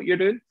watching what you're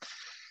doing.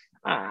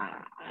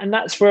 And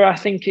that's where I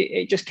think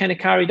it just kind of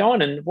carried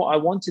on. And what I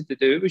wanted to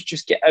do was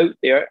just get out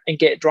there and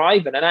get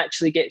driving and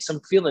actually get some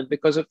feeling,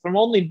 because from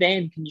only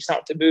then can you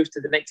start to move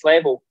to the next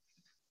level.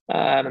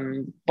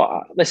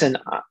 But listen,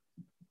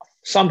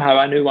 somehow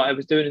I knew what I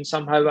was doing, and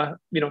somehow,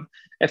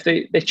 if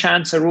the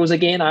chance arose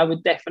again, I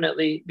would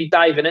definitely be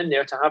diving in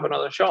there to have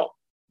another shot.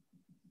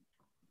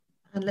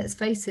 And let's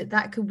face it,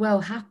 that could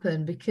well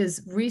happen,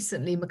 because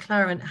recently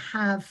McLaren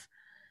have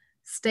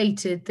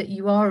stated that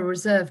you are a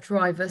reserve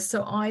driver.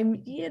 So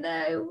I'm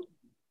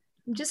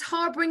just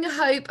harboring a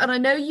hope, and I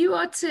know you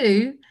are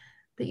too,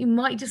 that you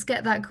might just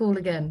get that call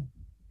again.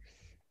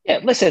 Yeah,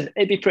 listen,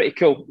 it'd be pretty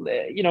cool.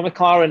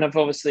 McLaren have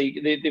obviously,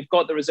 they've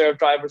got the reserve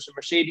drivers from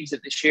Mercedes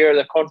that they share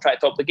their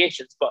contract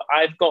obligations, but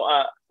I've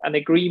got an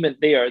agreement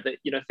there that,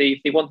 if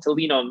they want to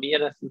lean on me,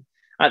 and if I'm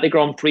at the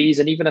Grand Prix,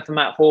 and even if I'm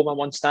at home, I'm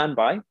on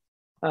standby,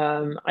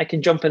 I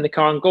can jump in the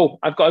car and go.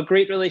 I've got a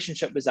great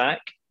relationship with Zach.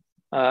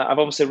 I've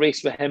obviously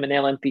raced with him in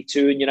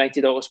LMP2 and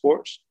United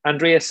Autosports.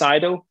 Andrea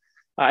Seidel,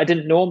 I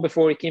didn't know him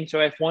before he came to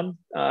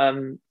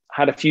F1.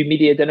 Had a few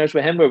media dinners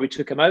with him where we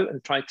took him out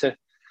and tried to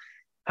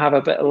have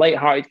a bit of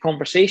light-hearted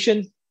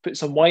conversation, put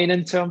some wine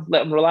into him,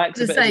 let him relax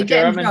a bit as a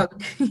German.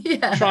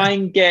 Yeah. Try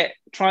and get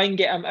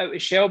him out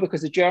of shell,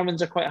 because the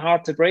Germans are quite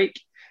hard to break.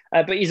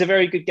 But he's a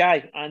very good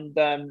guy. And,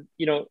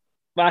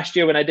 last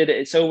year when I did it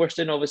at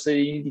Silverstone,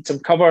 obviously you needed some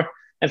cover.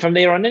 And from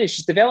there on in, it's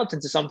just developed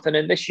into something.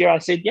 And this year I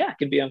said, yeah, I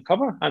can be on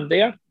cover. I'm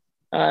there.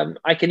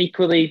 I can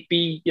equally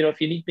be,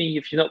 if you need me,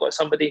 if you've not got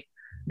somebody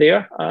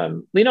there,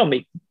 lean on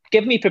me.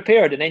 Give me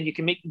prepared, and then you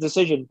can make the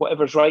decision,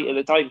 whatever's right at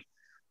the time.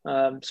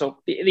 So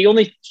the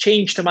only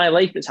change to my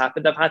life that's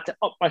happened, I've had to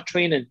up my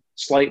training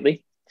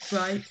slightly.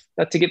 Right.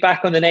 To get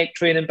back on the neck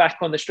training, back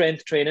on the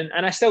strength training.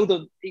 And I still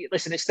don't,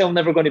 listen, it's still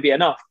never going to be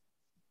enough.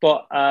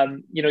 But,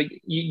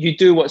 you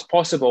do what's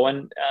possible.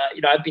 And,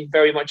 I've been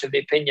very much of the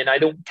opinion I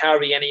don't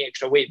carry any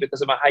extra weight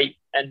because of my height,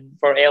 and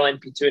for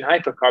LMP2 and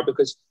hypercar,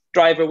 because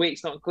driver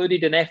weight's not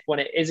included in F1,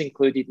 it is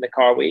included in the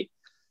car weight.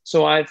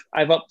 So I've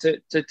upped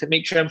to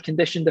make sure I'm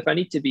conditioned if I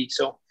need to be.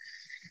 So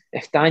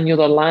if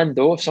Daniel or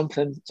Lando, if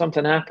something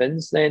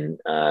happens, then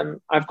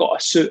I've got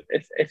a suit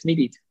if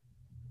needed.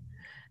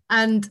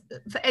 And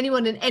for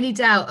anyone in any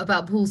doubt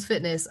about Paul's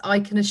fitness,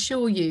 I can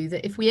assure you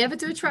that if we ever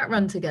do a track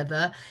run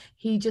together,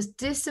 he just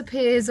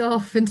disappears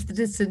off into the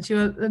distance.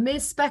 You're a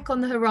mere speck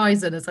on the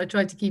horizon as I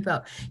try to keep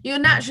up. You're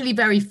naturally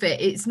very fit.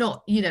 It's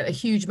not, a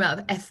huge amount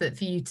of effort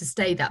for you to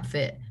stay that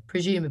fit,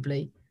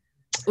 presumably.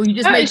 Or you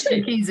just make it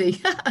look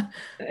easy?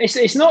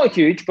 It's not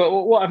huge, but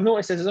what I've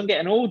noticed is as I'm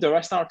getting older,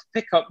 I start to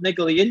pick up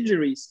niggly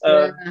injuries.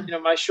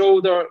 My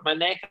shoulder, my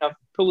neck, I've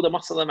pulled a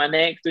muscle in my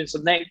neck doing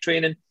some neck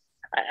training.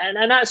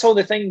 And that's all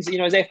the things,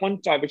 as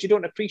F1 drivers, you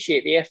don't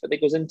appreciate the effort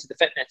that goes into the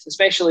fitness,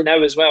 especially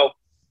now as well.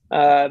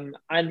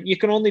 And you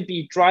can only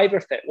be driver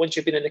fit once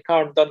you've been in the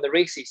car and done the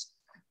races.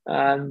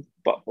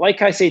 But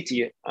like I say to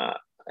you,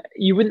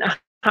 you wouldn't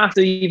have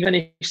to even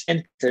finish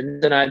sentence,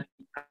 and I'd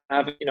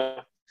have,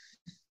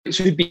 boots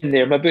would be in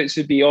there, my boots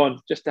would be on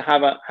just to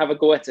have a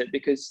go at it,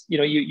 because,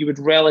 you would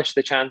relish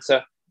the chance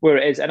of where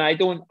it is. And I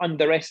don't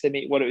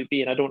underestimate what it would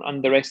be, and I don't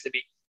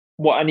underestimate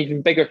what an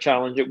even bigger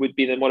challenge it would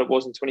be than what it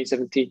was in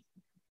 2017.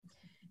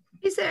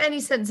 Is there any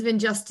sense of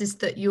injustice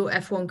that your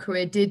F1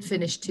 career did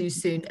finish too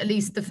soon, at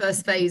least the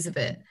first phase of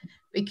it?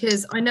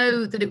 Because I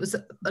know that it was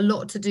a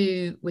lot to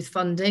do with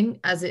funding,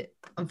 as it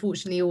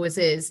unfortunately always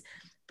is.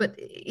 But,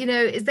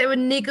 is there a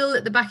niggle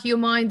at the back of your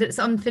mind that it's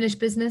unfinished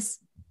business?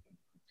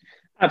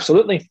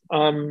 Absolutely.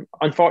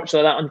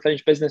 Unfortunately, that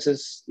unfinished business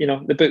is,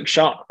 the book's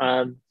shut.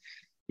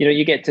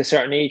 You get to a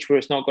certain age where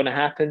it's not going to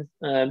happen.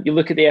 You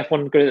look at the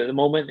F1 grid at the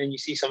moment and you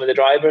see some of the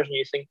drivers and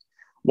you think,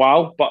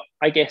 wow, but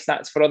I guess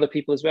that's for other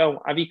people as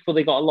well. I've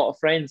equally got a lot of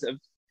friends that have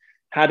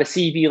had a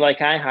CV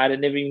like I had and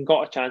never even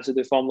got a chance to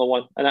do Formula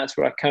One. And that's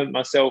where I count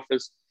myself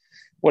as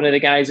one of the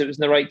guys that was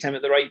in the right time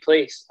at the right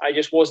place. I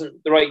just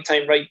wasn't the right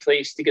time, right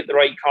place to get the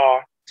right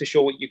car to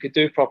show what you could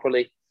do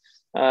properly.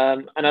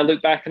 And I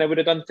look back and I would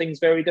have done things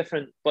very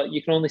different, but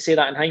you can only say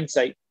that in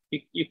hindsight.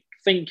 You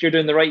think you're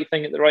doing the right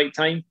thing at the right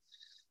time.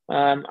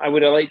 I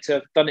would have liked to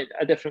have done it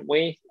a different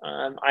way.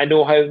 I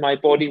know how my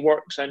body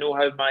works. I know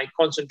how my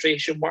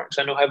concentration works.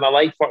 I know how my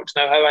life works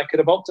now, how I could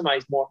have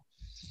optimized more.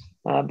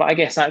 But I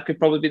guess that could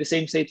probably be the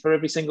same said for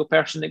every single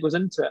person that goes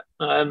into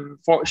it.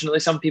 Fortunately,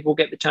 some people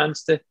get the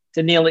chance to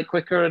nail it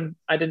quicker, and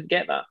I didn't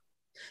get that.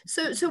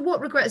 So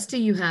what regrets do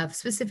you have?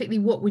 Specifically,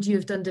 what would you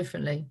have done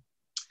differently?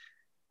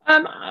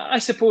 I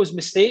suppose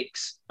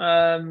mistakes.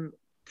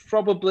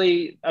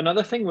 Probably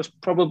another thing was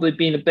probably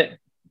being a bit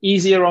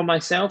easier on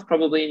myself,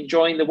 probably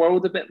enjoying the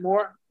world a bit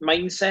more.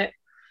 Mindset.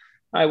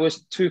 I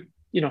was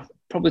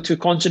probably too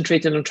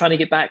concentrated on trying to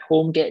get back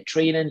home, get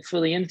training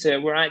fully into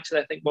it, where actually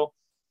I think, well,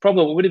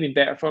 probably what would have been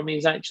better for me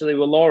is actually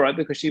with Laura,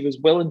 because she was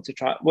willing to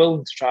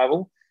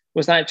travel,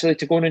 was actually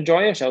to go and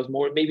enjoy ourselves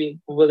more, maybe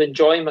with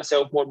enjoying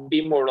myself more and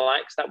being more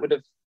relaxed. That would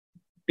have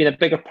been a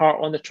bigger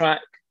part on the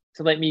track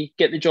to let me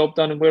get the job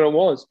done and where I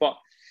was. But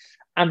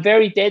I'm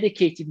very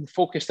dedicated and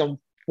focused on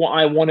what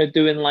I want to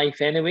do in life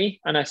anyway.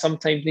 And I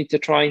sometimes need to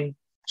try and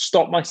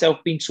stop myself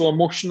being so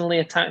emotionally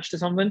attached to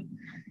something,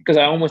 because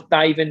I almost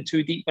dive in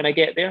too deep when I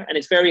get there. And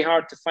it's very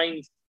hard to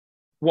find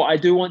what I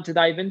do want to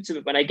dive into,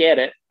 but when I get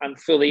it, I'm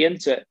fully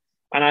into it.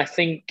 And I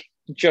think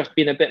just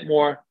being a bit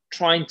more,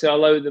 trying to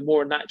allow the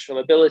more natural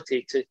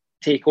ability to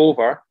take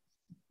over,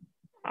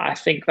 I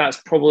think that's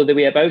probably the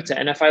way about it.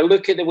 And if I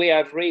look at the way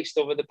I've raced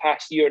over the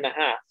past year and a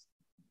half,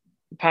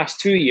 the past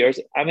 2 years,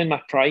 I'm in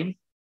my prime.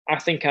 I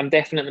think I'm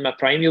definitely in my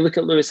prime. You look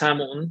at Lewis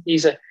Hamilton,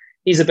 he's a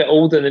bit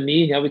older than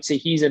me. I would say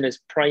he's in his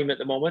prime at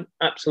the moment.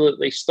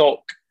 Absolutely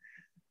stock,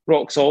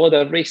 rock solid.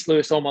 I've raced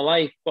Lewis all my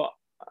life. But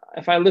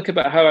if I look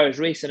about how I was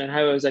racing and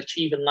how I was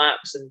achieving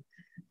laps and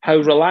how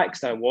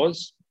relaxed I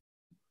was,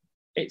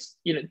 it's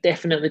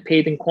definitely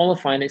paid in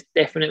qualifying. It's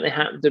definitely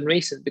happened in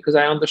racing because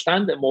I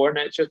understand it more, and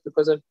it's just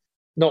because I'm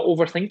not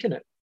overthinking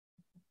it.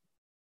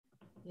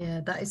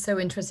 Yeah, that is so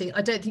interesting.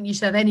 I don't think you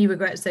should have any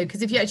regrets though,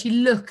 because if you actually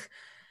look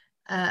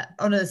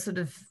on a sort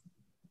of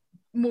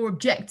more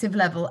objective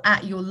level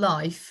at your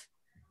life,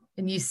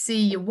 and you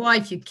see your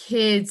wife, your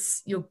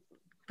kids, your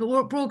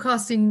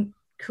broadcasting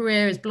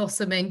career is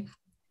blossoming,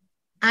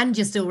 and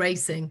you're still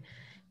racing,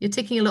 you're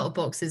ticking a lot of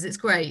boxes. It's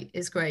great.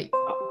 It's great.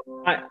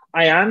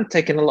 I am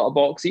ticking a lot of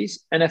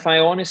boxes. And if I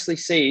honestly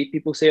say,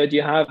 people say, oh, do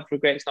you have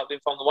regrets not being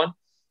Formula One?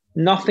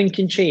 Nothing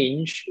can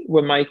change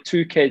when my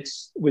two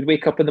kids would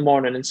wake up in the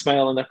morning and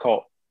smile in their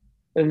cot.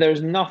 And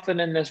there's nothing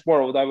in this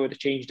world I would have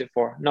changed it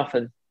for.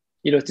 Nothing.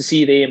 To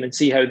see them and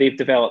see how they've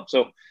developed.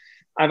 So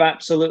I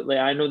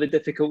know the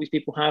difficulties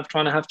people have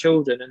trying to have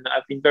children. And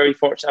I've been very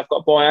fortunate. I've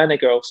got a boy and a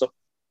girl. So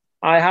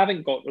I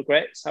haven't got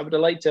regrets. I would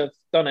have liked to have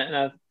done it, and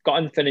I've got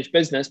unfinished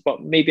business,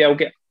 but maybe I'll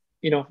get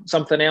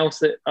something else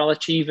that I'll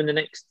achieve in the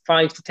next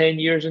 5 to 10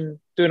 years and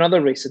do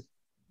another racing.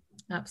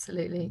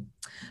 Absolutely.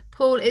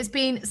 Paul, it's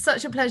been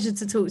such a pleasure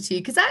to talk to you,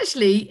 because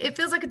actually it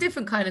feels like a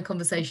different kind of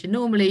conversation.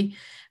 Normally,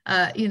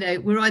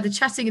 we're either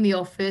chatting in the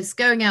office,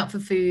 going out for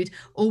food,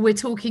 or we're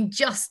talking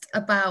just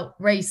about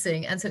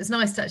racing. And so it's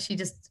nice to actually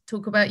just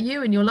talk about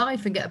you and your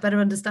life and get a better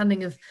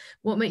understanding of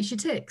what makes you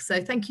tick.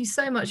 So thank you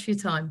so much for your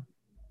time.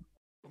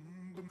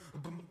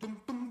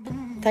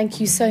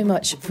 Thank you so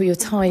much for your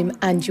time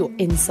and your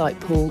insight,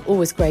 Paul.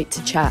 Always great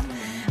to chat.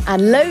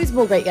 And loads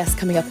more great guests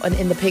coming up on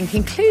In the Pink,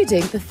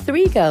 including the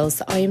 3 girls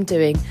that I am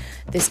doing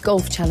this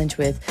golf challenge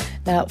with.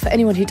 Now, for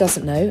anyone who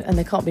doesn't know, and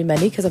there can't be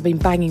many because I've been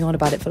banging on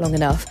about it for long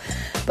enough,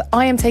 but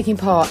I am taking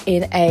part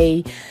in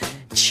a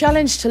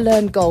challenge to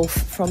learn golf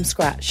from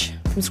scratch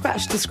to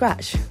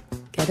scratch.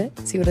 Get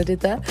it? See what I did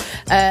there?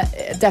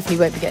 Definitely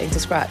won't be getting to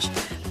scratch.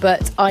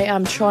 But I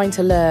am trying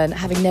to learn,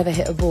 having never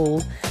hit a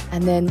ball.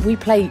 And then we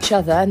play each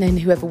other, and then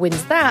whoever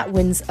wins that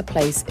wins a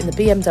place in the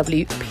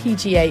BMW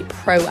PGA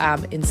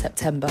Pro-Am in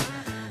September.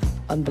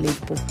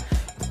 Unbelievable.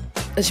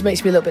 It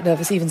makes me a little bit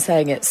nervous even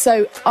saying it.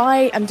 So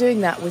I am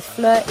doing that with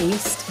Fleur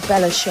East,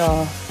 Bella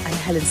Shah and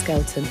Helen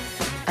Skelton.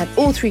 And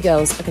all three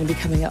girls are going to be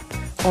coming up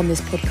on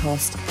this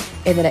podcast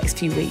in the next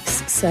few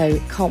weeks. So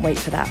can't wait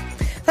for that.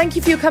 Thank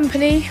you for your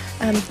company.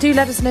 Do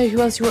let us know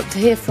who else you want to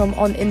hear from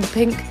on In The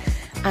Pink.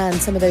 And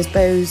some of those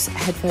Bose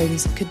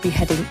headphones could be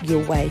heading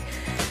your way.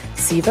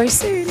 See you very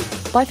soon.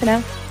 Bye for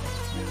now.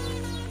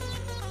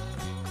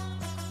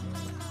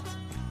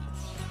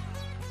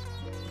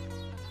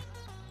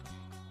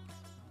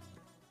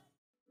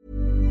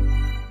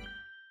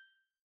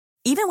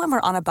 Even when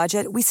we're on a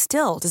budget, we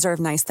still deserve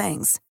nice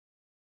things.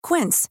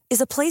 Quince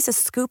is a place to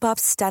scoop up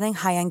stunning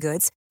high-end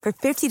goods for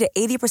 50 to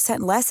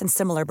 80% less than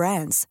similar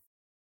brands.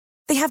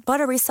 They have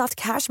buttery soft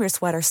cashmere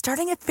sweaters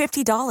starting at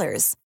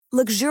 $50,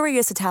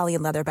 luxurious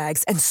Italian leather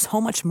bags, and so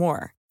much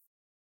more.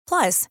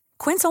 Plus,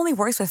 Quince only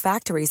works with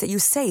factories that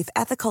use safe,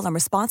 ethical, and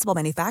responsible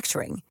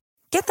manufacturing.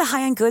 Get the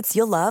high-end goods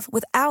you'll love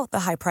without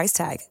the high price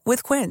tag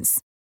with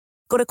Quince.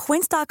 Go to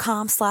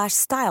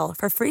quince.com/style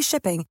for free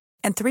shipping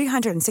and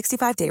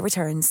 365-day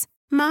returns.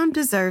 Mom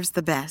deserves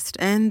the best,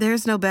 and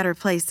there's no better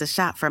place to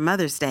shop for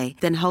Mother's Day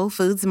than Whole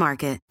Foods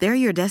Market. They're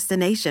your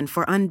destination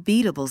for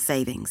unbeatable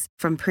savings,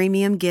 from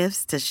premium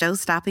gifts to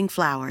show-stopping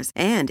flowers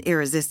and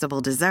irresistible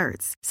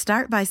desserts.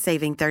 Start by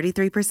saving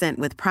 33%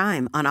 with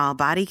Prime on all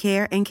body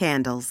care and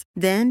candles.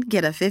 Then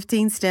get a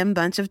 15-stem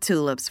bunch of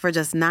tulips for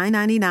just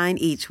 $9.99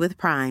 each with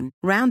Prime.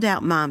 Round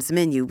out Mom's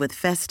menu with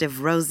festive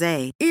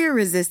rosé,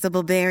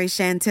 irresistible berry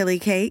chantilly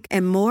cake,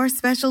 and more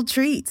special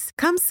treats.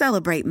 Come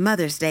celebrate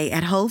Mother's Day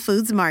at Whole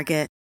Foods Market.